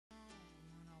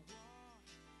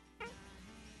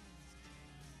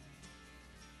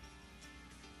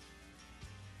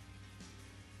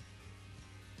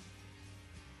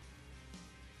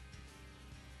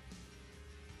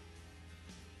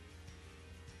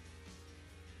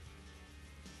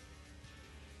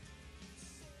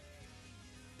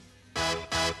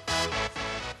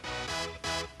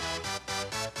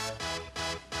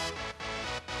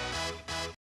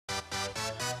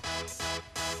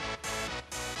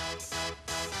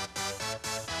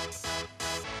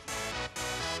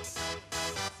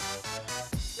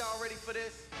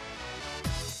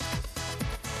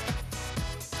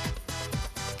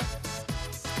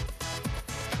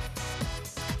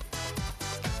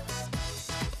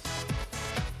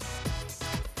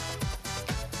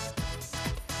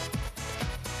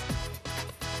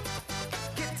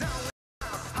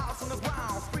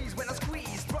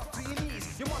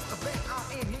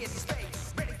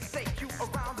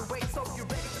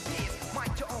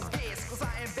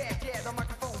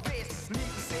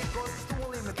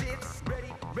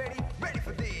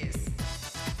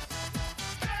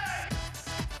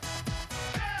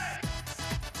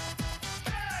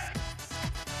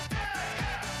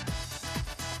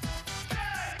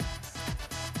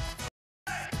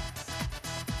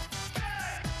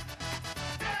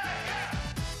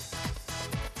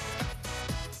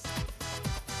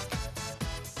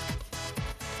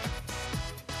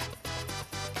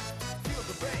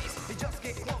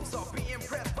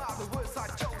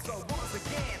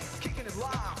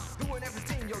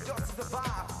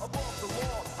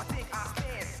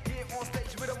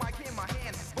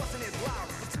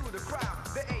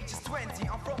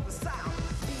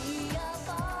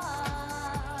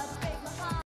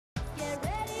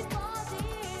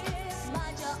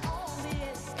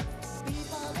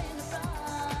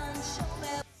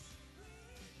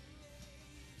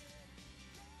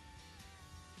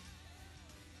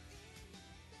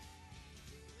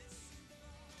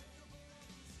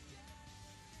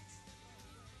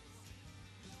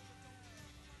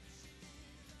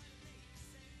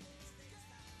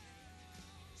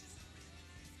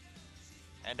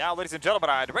And now, ladies and gentlemen,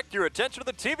 I direct your attention to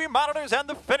the TV monitors and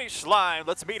the finish line.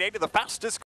 Let's meet 8 of the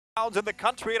fastest crowds in the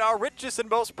country in our richest and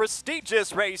most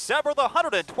prestigious race ever, the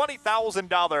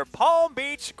 $120,000 Palm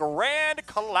Beach Grand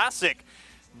Classic.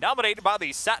 Nominated by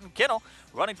the Satin Kennel,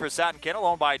 running for Satin Kennel,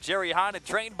 owned by Jerry Hine and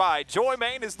trained by Joy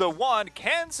Main, is the one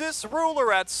Kansas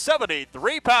Ruler at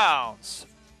 73 pounds.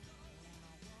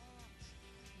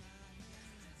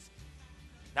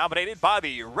 Nominated by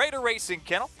the Raider Racing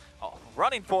Kennel,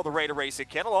 running for the Raider Racing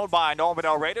Kennel, owned by Norman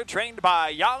L. Raider, trained by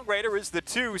Young Raider, is the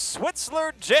 2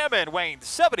 Switzerland Jammin', weighing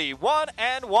 71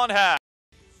 1/2.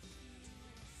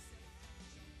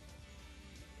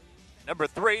 Number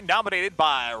 3, nominated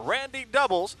by Randy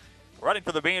Doubles, running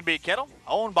for the B&B Kennel,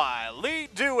 owned by Lee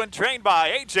Dew and trained by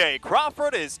A.J.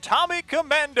 Crawford, is Tommy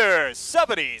Commander,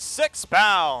 76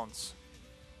 pounds.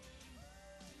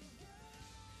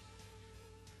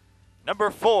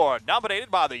 Number 4, nominated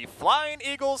by the Flying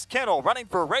Eagles Kennel, running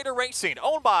for Raider Racing,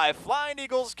 owned by Flying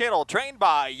Eagles Kennel, trained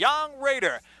by Young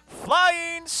Raider,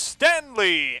 Flying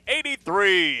Stanley,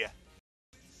 83.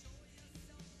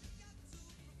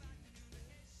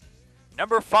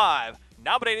 Number 5,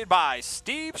 nominated by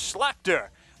Steve Schlachter,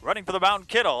 running for the Mountain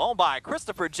Kennel, owned by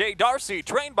Christopher J. Darcy,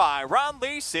 trained by Ron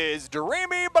Lease, is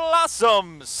Dreamy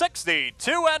Blossom,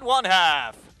 62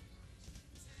 1/2.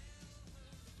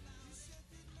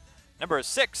 Number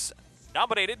 6,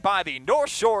 nominated by the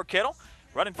North Shore Kennel,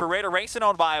 running for Raider Racing,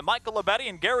 owned by Michael Labetti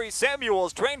and Gary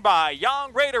Samuels, trained by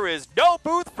Young Raider, is No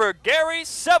Booth for Gary,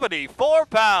 74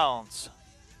 pounds.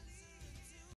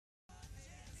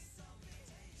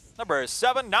 Number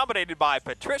 7, nominated by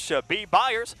Patricia B.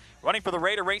 Byers, running for the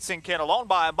Raider Racing Kennel, owned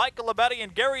by Michael Labetti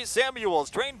and Gary Samuels,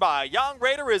 trained by Young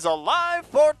Raider, is Alive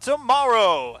for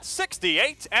Tomorrow,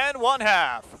 68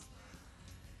 1/2.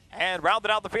 And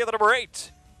rounded out the field at number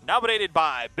 8, nominated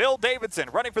by Bill Davidson,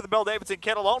 running for the Bill Davidson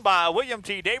Kennel, owned by William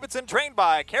T. Davidson, trained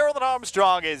by Carolyn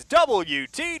Armstrong, is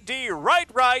WTD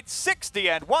Right, 60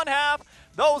 1/2.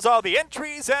 Those are the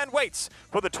entries and weights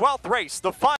for the 12th race,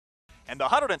 the final, and the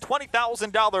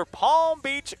 $120,000 Palm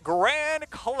Beach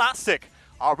Grand Classic,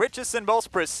 our richest and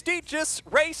most prestigious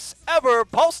race ever.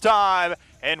 Post time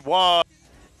in 1.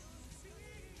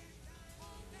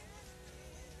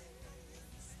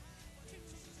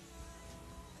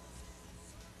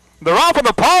 They're off on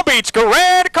the Palm Beach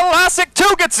Grand Classic.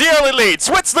 2 gets the early lead.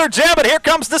 Switzerland Jammin'. Here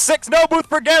comes the 6. No Booth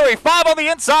for Gary. 5 on the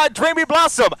inside. Dreamy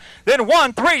Blossom. Then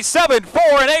 1, 3, 7,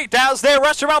 4, and 8 as they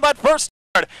rush around that first.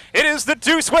 It is the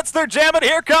 2 Switzerland Jammin'.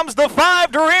 Here comes the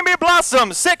 5 Dreamy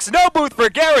Blossom. 6 No Booth for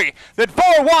Gary. Then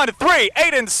 4, 1, 3,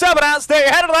 8, and 7 as they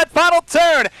head into that final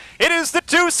turn. It is the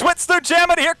 2 Switzerland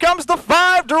Jammin'. Here comes the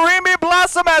 5 Dreamy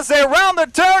Blossom as they round the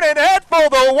turn and head for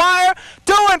the wire.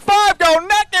 2 and 5 go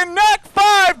neck and neck.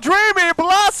 5 Dreamy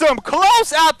Blossom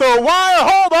close at the wire.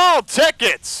 Hold all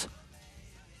tickets.